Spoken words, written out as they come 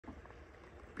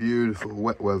Beautiful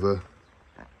wet weather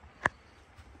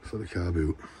for the car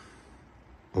boot.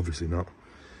 Obviously not.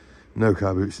 No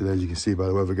car boots today, as you can see by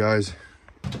the weather, guys.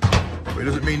 But it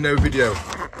doesn't mean no video.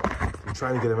 I'm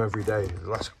trying to get them every day.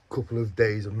 The last couple of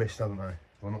days I've missed, haven't I?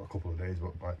 Well, not a couple of days,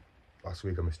 but like last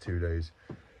week I missed 2 days.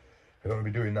 I don't want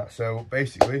to be doing that. So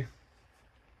basically,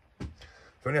 I've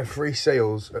only had 3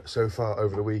 sales so far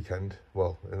over the weekend.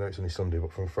 Well, I know it's only Sunday,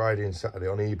 but from Friday and Saturday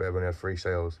on eBay, I've only had 3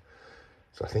 sales.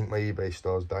 So I think my eBay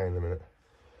store's dying in a minute.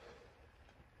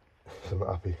 So I'm not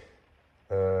happy.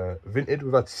 Vinted,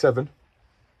 we've had 7.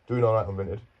 Doing all right on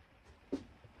Vinted.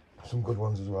 Some good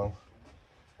ones as well.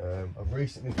 I've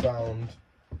recently found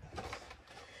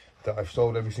that I've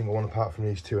sold every single one apart from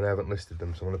these 2 and I haven't listed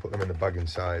them. So I'm going to put them in the bag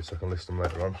inside so I can list them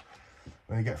later on. I'm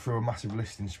going to get through a massive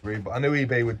listing spree. But I knew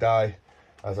eBay would die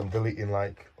as I'm deleting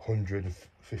like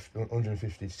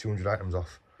 150 to 200 items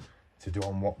off to do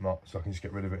on Whatnot. So I can just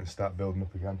get rid of it and start building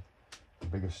up again a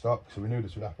bigger stock. So we knew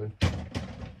this would happen.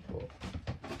 But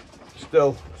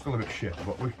still a bit shit.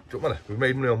 But we don't matter. We've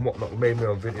made money on Whatnot. We've made money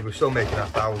on Vinted. We're still making our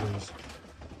thousands.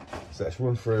 So let's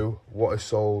run through what is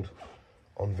sold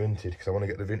on Vinted, because I want to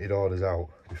get the Vinted orders out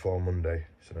before Monday,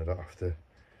 so I don't have to.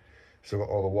 Still got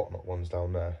all the Whatnot ones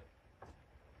down there.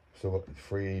 Still got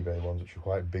 3 eBay ones, which are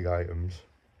quite big items.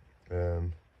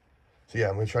 So yeah,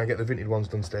 I'm going to try and get the Vinted ones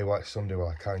done today while it's Sunday, while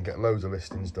I can get loads of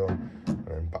listings done, and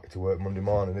then back to work Monday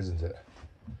morning, isn't it?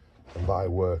 And by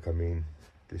work, I mean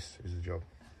this is a job.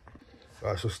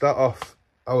 Right, so start off.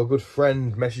 Our good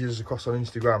friend messages across on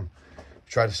Instagram.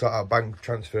 Tried to sort out bank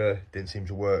transfer, didn't seem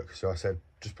to work, so I said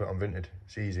just put it on Vinted,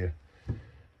 it's easier,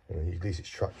 and at least it's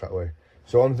tracked that way.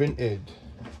 So on Vinted,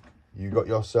 you got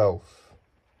yourself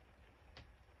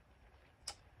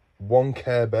 1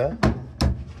 Care Bear,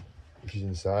 which is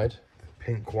inside, the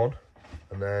pink one,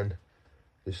 and then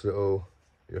this little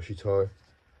Yoshi toy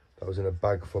that was in a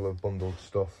bag full of bundled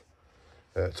stuff.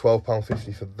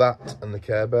 £12.50 for that and the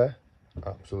Care Bear,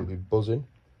 absolutely buzzing.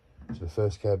 So the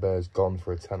first Care Bear is gone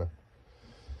for a tenner.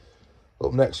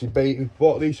 Up next, we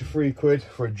bought these for £3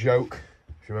 for a joke.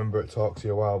 If you remember, it talked to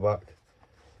you a while back.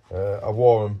 I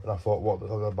wore them and I thought, what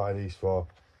did I buy these for?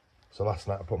 So last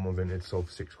night I put them on Vinted, sold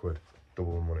for £6,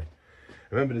 double my money.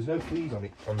 Remember, there's no fees on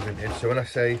it on Vinted, so when I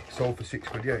say sold for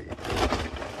 £6, yeah,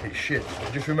 it's shit.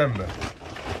 Just remember,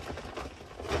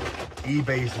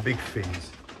 eBay's the big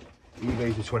fees.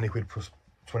 eBay's the 20 quid plus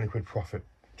 20 quid profit.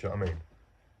 Do you know what I mean?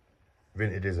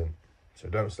 Vinted isn't. So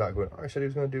don't start going, oh, I said he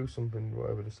was going to do something,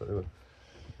 whatever, just do it.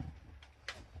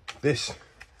 This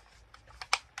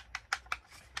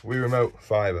Wii Remote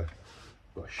Fiber.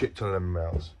 Got a shit ton of them in my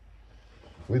house.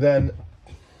 We then,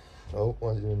 oh, why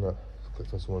is it doing that?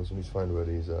 Clicked on someone, so I need to find where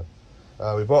these are.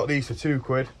 We bought these for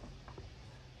 £2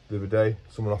 the other day.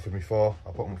 Someone offered me 4.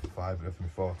 I put them up for 5, but offered me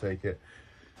 4, take it.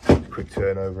 Quick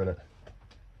turnover in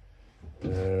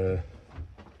it.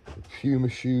 Puma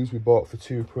shoes we bought for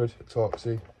 £2 at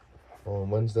Torxy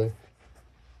on Wednesday.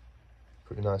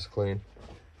 Pretty nice, clean.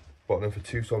 Bought them for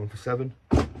 2, sold them for 7.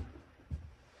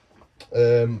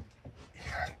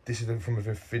 This is from a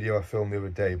video I filmed the other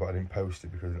day, but I didn't post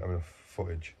it because I didn't have enough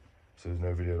footage, so there's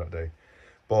no video that day.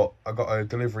 But I got a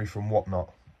delivery from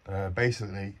Whatnot.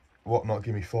 Basically, Whatnot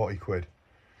gave me £40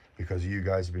 because you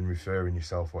guys have been referring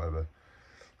yourself, whatever.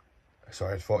 So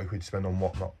I had £40 to spend on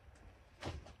Whatnot,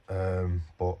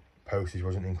 but postage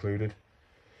wasn't included.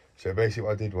 So basically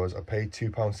what I did was I paid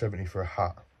 £2.70 for a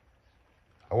hat.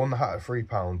 I won the hat at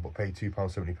 £3, but paid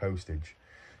 £2.70 postage.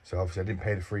 So obviously I didn't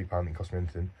pay the £3, it didn't cost me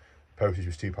anything. Postage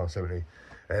was £2.70.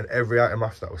 And every item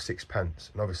after that was 6p.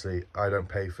 And obviously I don't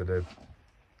pay for the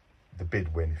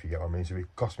bid win, if you get what I mean. So if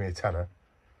it cost me a tenner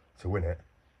to win it,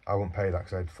 I wouldn't pay that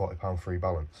because I had £40 free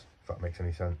balance, if that makes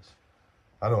any sense.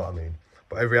 I know what I mean.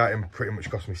 But every item pretty much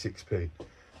cost me 6p.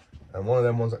 And one of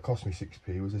them ones that cost me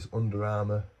 6p was this Under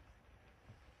Armour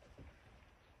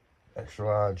extra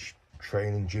large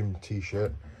training gym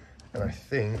t-shirt, and I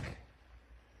think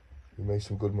we made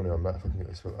some good money on that. If I can get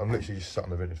this, I'm literally just sat on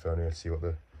the Vinted phone here to see what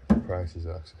the prices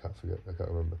are, because I can't forget, I can't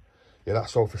remember. Yeah, that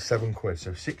sold for £7,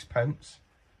 so 6p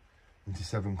into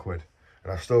 £7,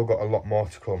 and I've still got a lot more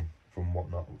to come from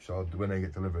Whatnot, which when they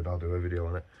get delivered I'll do a video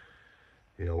on it,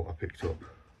 you know, what I picked up.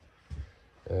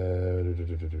 We've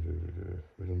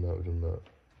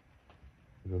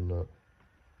done that.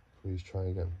 Please try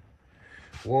again.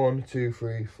 1, 2,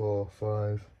 3, 4,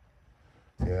 5.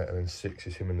 Yeah, and then 6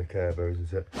 is him in the Care Bear,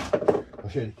 isn't it? I'll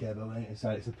show you the Care Bear later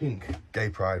inside. It's a pink gay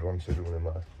pride one, so it doesn't really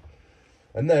matter.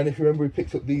 And then, if you remember, we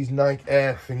picked up these Nike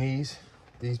Air thingies.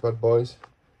 These bad boys.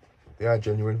 They are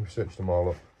genuine. We've searched them all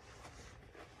up.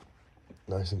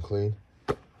 Nice and clean.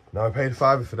 Now, I paid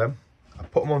 £5 for them. I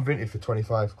put them on Vinted for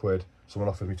 £25. Someone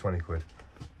offered me £20.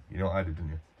 You know what I did,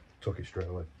 didn't you? took it straight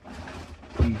away.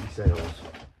 Easy sales.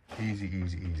 Easy,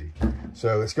 easy, easy.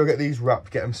 So let's go get these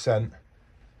wrapped, get them sent.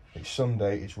 It's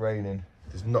Sunday, it's raining.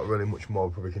 There's not really much more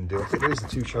we probably can do. I think there is the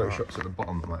 2 charity shops at the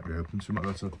bottom that might be open, so we might be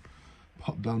able to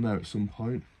pop down there at some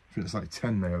point. I think it's like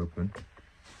 10 they open.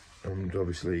 And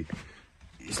obviously,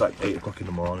 it's like 8 o'clock in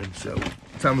the morning, so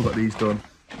time we've got these done,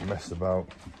 messed about,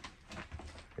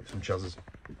 get some chazzers.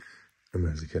 And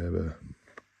there's the Care Bear.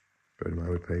 Bear in mind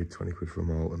we paid 20 quid for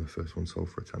them all, and the first one sold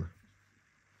for a tenner.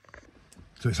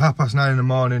 So it's 9:30 in the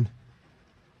morning.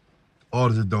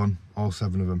 Orders are done, all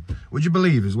 7 of them. Would you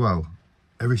believe as well,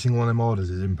 every single one of them orders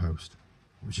is in post,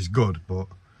 which is good, but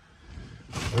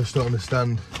I just don't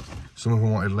understand. Some of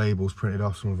them wanted labels printed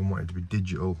off, some of them wanted to be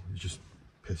digital. It's just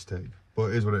piss take,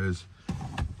 but it is what it is.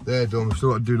 They're done. We've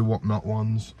still got to do the whatnot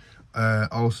ones.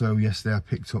 Also, yesterday I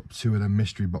picked up 2 of them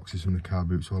mystery boxes from the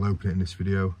Carboot, so I'll open it in this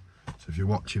video. So if you're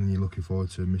watching and you're looking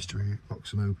forward to a mystery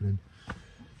box and opening,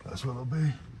 that's what it'll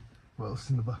be. What else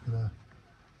is in the back of there?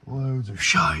 Loads of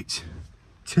shite.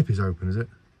 Tip is open, is it?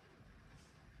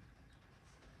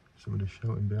 Somebody's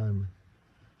shouting behind me.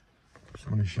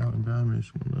 Somebody's shouting behind me.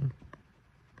 Someone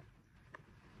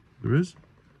there. There is?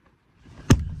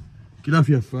 Get off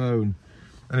your phone.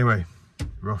 Anyway,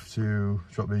 we're off to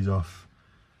drop these off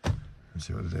and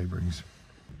see what the day brings.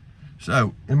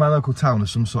 So, in my local town, there's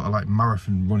some sort of like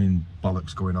marathon running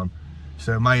bollocks going on.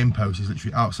 So my impost is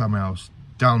literally outside my house,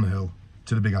 down the hill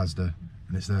to the big Asda,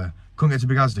 and it's there. Couldn't get to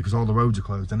big Asda because all the roads are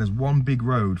closed. And there's one big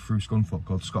road through Scunthorpe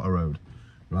called Scotter Road,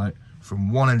 right?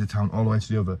 From one end of town all the way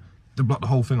to the other. They blocked the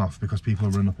whole thing off because people are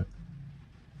running up it.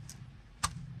 Do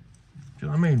you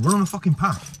know what I mean? Run on a fucking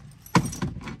path.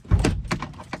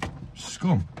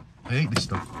 Scum. I hate this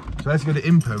stuff. So I had to go to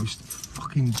impost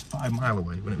fucking 5 miles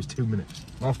away when it was 2 minutes.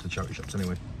 Off the charity shops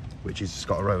anyway, which is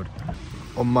Scotter Road.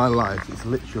 On my life, it's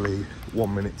literally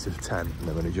 1 minute to 10 and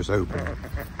then when it just opened.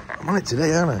 I'm on it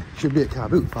today, aren't I? Should be at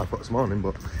Carboot 5 o'clock this morning,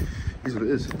 but it is what it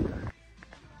is.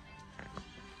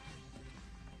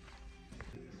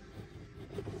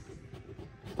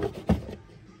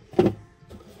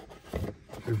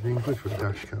 15 quid for a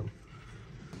dash cam.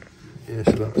 Yeah,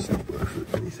 so that's not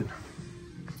worth anything.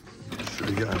 Should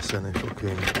we get us any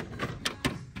fucking...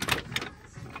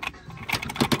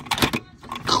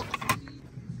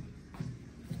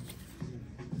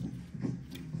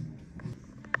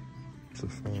 It's a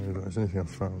 5, that's anything I've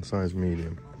found, size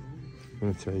medium. I'm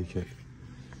going to take it.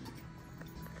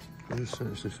 I'll just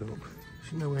search this up.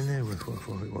 It's nowhere near what I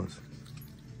thought it was.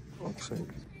 Fuck's sake.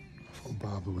 I thought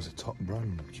Barber was a top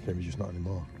brand, which maybe just not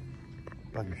anymore.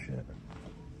 Bag of shit.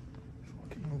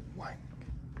 Fucking wank.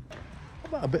 How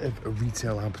about a bit of a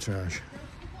retail arbitrage?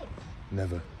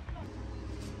 Never.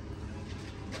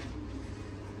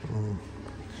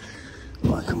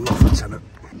 Like I'm not for tenner.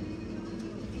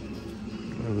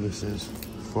 Whatever this is,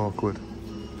 4 quid.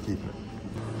 Keep it.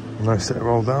 A nice set of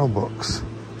Roald Dahl books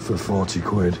for 40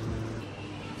 quid.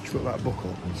 Just got that book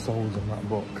up and sold on that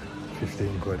book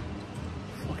 15 quid.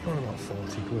 Fucking on about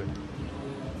 40 quid.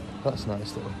 That's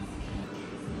nice though.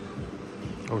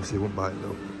 Obviously won't buy it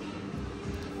though.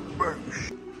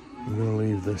 I'm gonna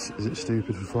leave this. Is it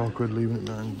stupid for 4 quid leaving it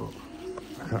 9? But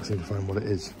I can't seem to find what it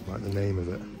is, like the name of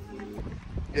it.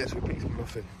 Yeah, so we picked up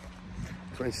nothing.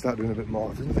 So I need to start doing a bit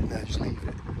more. If there's nothing there, just leave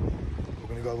it. We're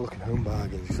gonna go have a look at home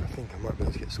bargains because I think I might be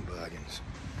able to get some bargains.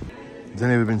 There's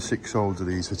only ever been 6 solds of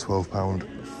these for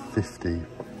 £12.50.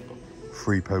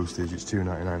 Free postage, it's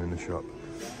 £2.99 in the shop.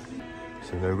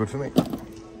 So no good for me.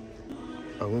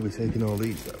 I will be taking all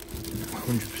these though,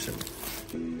 100%.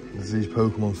 There's these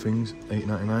Pokemon things,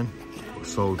 £8.99,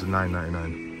 sold to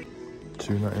 £9.99.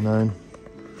 £2.99,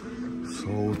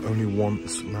 sold only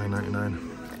once, £9.99.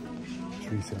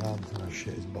 Retail ads, and that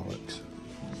shit is bollocks.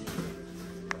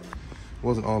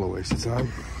 Wasn't all a waste of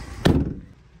time.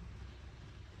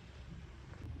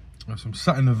 So I'm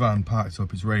sat in the van, parked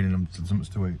up, it's raining, I'm so much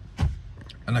to eat.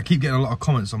 And I keep getting a lot of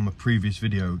comments on my previous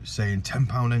video saying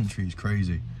 £10 entry is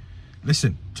crazy.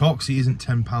 Listen, Torxie isn't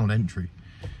 £10 entry.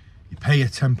 You pay a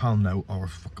 £10 note or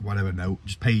whatever note,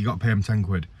 just pay, you got to pay them 10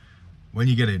 quid. When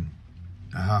you get in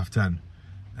at 10:30,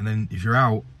 and then if you're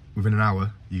out within an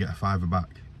hour, you get a £5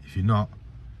 back. If you're not,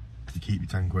 you keep your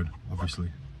 10 quid,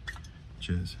 obviously.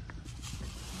 Cheers.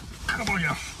 Come on, you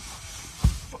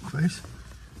fuckface.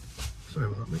 Sorry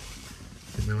about that, mate.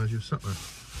 Didn't realise you were sat there.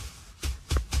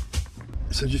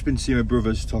 So I've just been to see my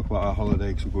brothers talk about our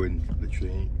holiday because we're going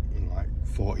literally in like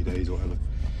 40 days or whatever.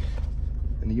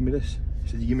 And he gave me this. He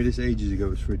said, you gave me this ages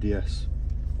ago, it's for a DS,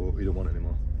 but we don't want it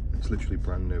anymore. It's literally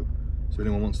brand new. So if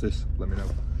anyone wants this, let me know.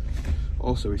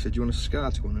 Also, he said, do you want a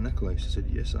scar to go on a necklace? I said,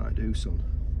 yes, I do, son.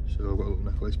 So I've got a little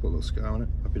necklace, put a little scar on it.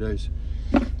 Happy days.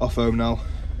 Off home now.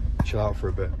 chill out for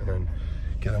a bit and then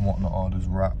get them whatnot orders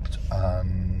wrapped.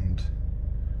 And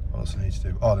what else I need to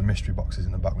do? Oh, the mystery boxes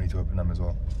in the back, we need to open them as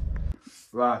well.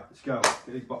 Right, let's go.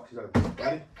 Get these boxes open.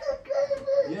 Ready?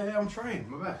 Yeah, I'm trying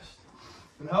my best.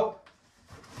 Can I help?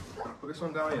 Put this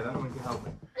one down here, then we can help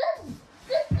me.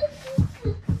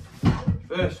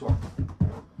 First one.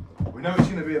 We know it's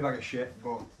going to be a bag of shit,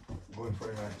 but I'm going for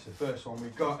it anyway. So first one,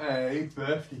 we've got a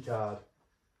birthday card.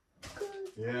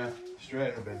 Yeah, straight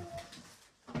in the bin.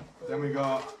 Then we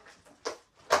got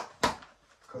a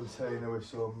container with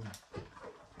some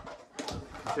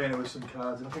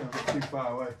cards, and I think I've got too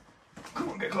far away. Come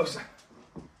on, get closer.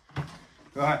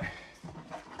 Right,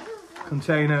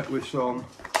 container with some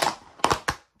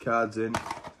cards in.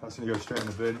 That's going to go straight in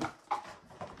the bin.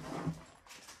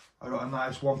 I got a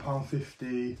nice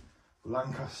 £1.50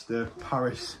 Lancaster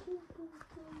Paris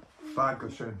bag,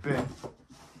 goes straight in the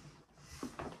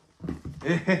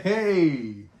bin.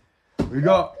 Hey! We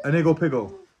got an Iggle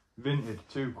Piggle, vintage,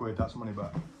 £2, that's money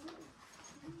back.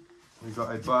 We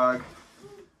got a bag.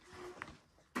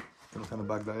 What kind of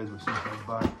bag that is, but some kind of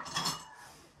bag.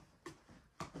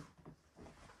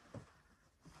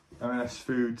 M&S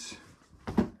Foods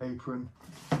apron.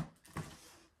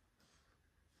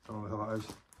 Don't know what that is.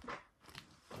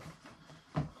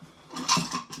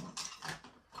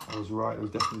 I was right, it was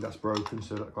definitely that's broken,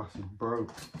 so that glass is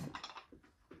broke.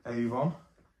 Avon.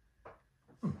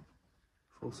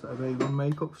 Full set of Avon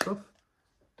makeup stuff.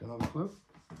 Don't have a clue.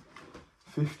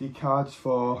 50 cards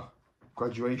for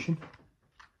graduation.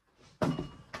 A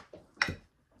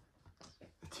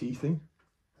tea thing.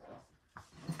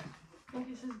 I think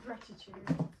it says gratitude.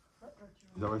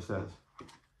 Is that what it says?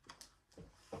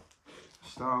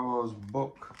 Star Wars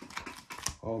book.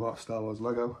 All that Star Wars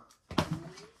Lego.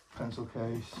 Pencil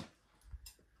case.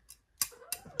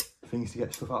 Things to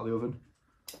get stuff out of the oven.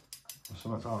 Or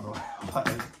something, I don't know what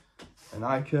that is. An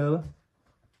eye curler.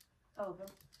 Oven.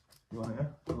 You want it, yeah?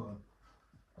 Hold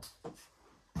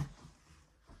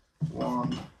on.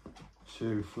 1,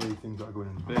 2, 3 things that are going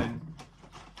in the bin.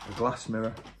 A glass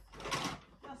mirror.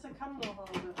 That's a candle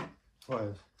holder. What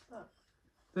is? That.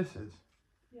 This is?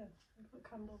 Yeah, I put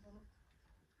candles on it.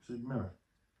 It's a mirror.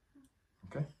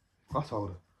 Okay. Glass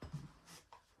holder.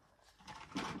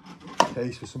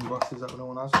 Case for some glasses that no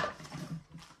one has.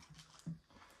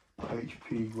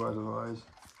 HP weather eyes.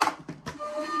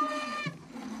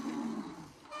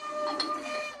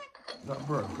 Is that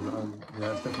broke?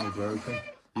 Yeah, it's definitely broken.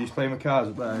 You used to play my cards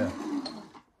up there, yeah.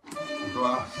 A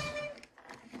glass.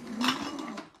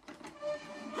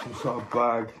 Some sort of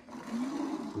bag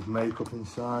with makeup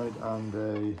inside and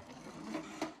a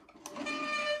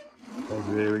pair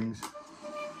of earrings.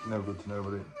 No good to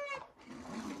nobody.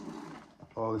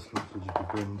 All this looks like just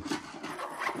be binned.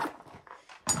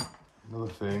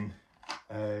 Another thing,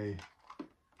 a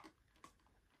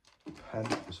pen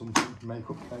or something,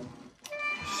 makeup pen.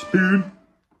 A spoon.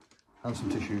 And some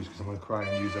tissues because I'm going to cry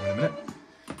and use them in a minute.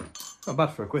 Not bad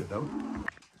for £1 though.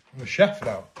 I'm a chef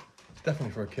now. It's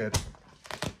definitely for a kid.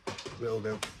 Little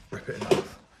do. Rip it in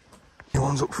half.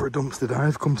 Anyone's up for a dumpster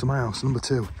dive, come to my house, number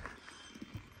 2.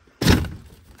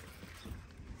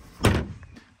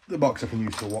 The box I can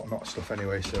use for whatnot stuff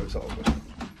anyway, so it's all good.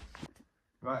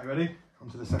 Right, you ready? On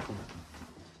to the second one.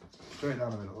 Straight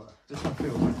down the middle there. This one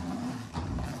feels like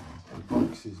the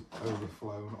box is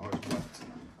overflown or it's wet.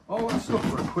 All that stuff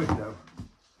for £1 though.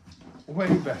 Way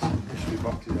best mystery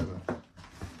boxes ever.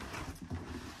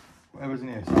 Whatever's in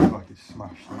here sounds like it's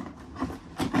smashed.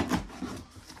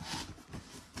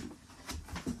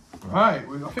 Right,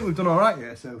 I think we've done alright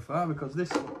here so far because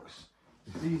this looks,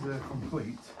 if these are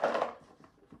complete,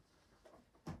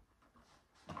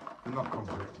 they're not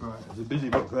complete. Right, there's a busy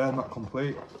book there, not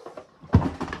complete.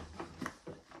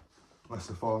 Unless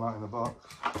they're falling out in the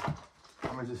box.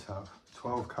 How many does this have?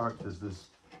 12 characters, there's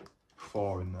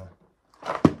 4 in there.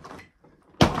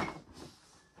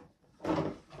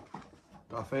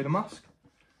 Darth Vader mask.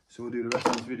 So we'll do the rest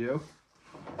of this video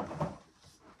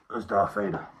as Darth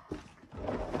Vader.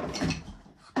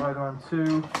 Spider-Man 2,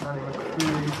 Nanny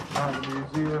McPhee, Night in the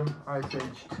Museum, Ice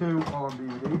Age 2, all on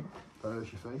DVD. That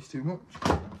hurts your face too much.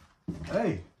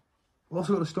 Hey, we've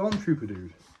also got a Stormtrooper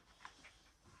dude.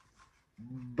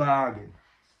 Bargain.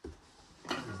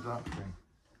 What is that thing?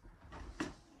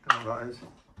 Don't know what that is.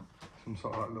 Some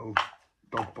sort of like little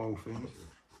dog bowl things.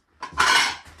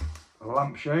 A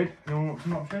lampshade. Anyone want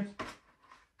some lampshades?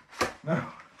 No?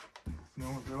 No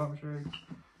one wants a lampshade?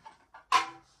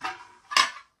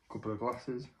 Couple of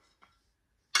glasses.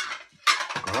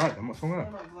 Alright then, what's wrong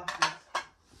with that? Glasses.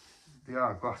 They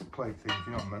are glass plate things,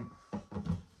 you know what I meant?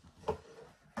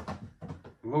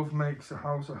 Love makes a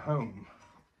house a home.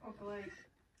 Ugly.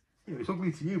 Yeah, it's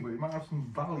ugly to you, but it might have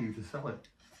some value to sell it.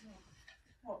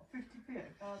 What, 50p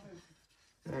at Carboot?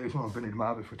 Yeah, this one I've been in might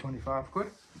have it for 25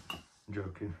 quid. I'm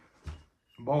joking.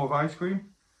 A bowl of ice cream.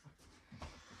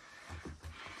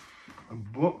 A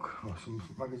book, or some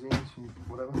magazines, some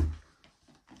whatever.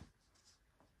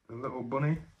 A little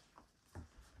bunny.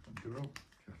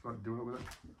 Just like do it with it.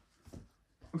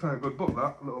 Looks like a good book,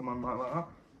 that. A little man might like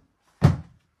that.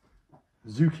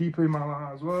 Zookeeper might like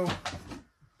that as well.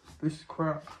 This is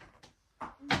crap.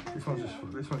 This one's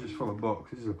just full of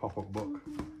books. This is a pop-up book.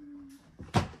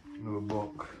 Another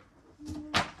book.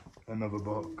 Another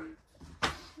book.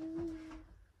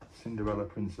 Cinderella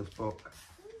Princess book.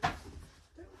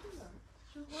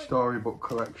 Storybook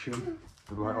collection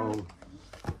with like old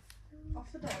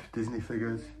Disney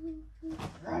figures.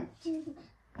 I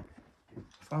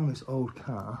found this old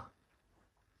car.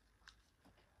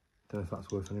 Don't know if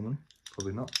that's worth any money.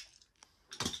 Probably not.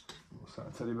 What's that?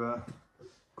 A teddy bear?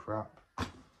 Crap.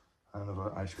 And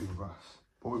another ice cream glass.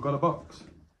 But we've got a box.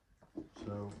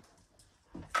 So,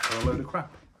 got a load of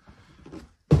crap.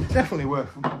 Definitely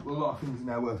worth, a lot of things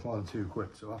now worth more than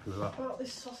 £2, so happy with that. What about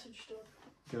this sausage stuff?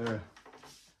 Get here.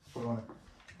 Put on it.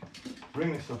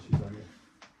 Bring this sausage on you.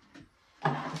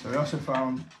 So we also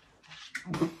found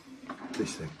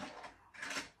this thing.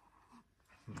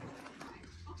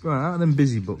 Right, out of them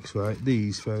busy books, right,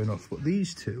 these, fair enough, but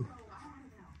these two,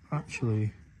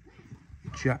 actually,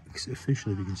 Jack's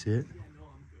officially, if you can see it.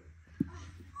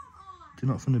 They're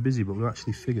not from the busy book, they're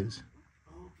actually figures.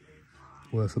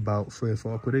 Worth about £3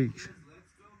 or £4 each.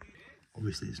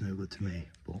 Obviously it's no good to me,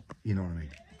 but you know what I mean.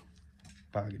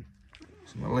 Bargain.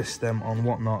 So I'm gonna list them on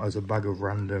Whatnot as a bag of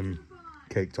random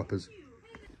cake toppers.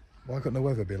 Why couldn't the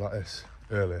weather be like this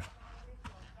earlier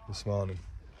this morning?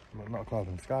 Not a cloud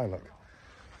in the sky, look.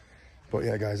 But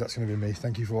yeah guys, that's gonna be me.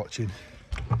 Thank you for watching.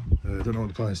 I don't know what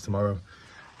the plan is tomorrow,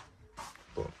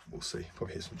 but we'll see.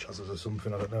 Probably hit some chazzers or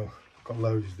something, I don't know. Got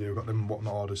loads to do, got them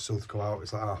Whatnot orders still to go out.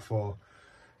 It's like 4:30.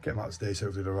 Get them out today, so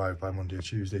hopefully they'll arrive by Monday or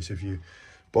Tuesday. So if you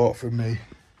bought from me,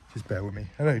 just bear with me.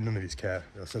 I know none of you care.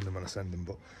 I'll send them when I send them,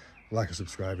 but like and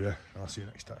subscribe, yeah, and I'll see you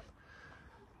next time.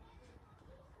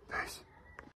 Peace.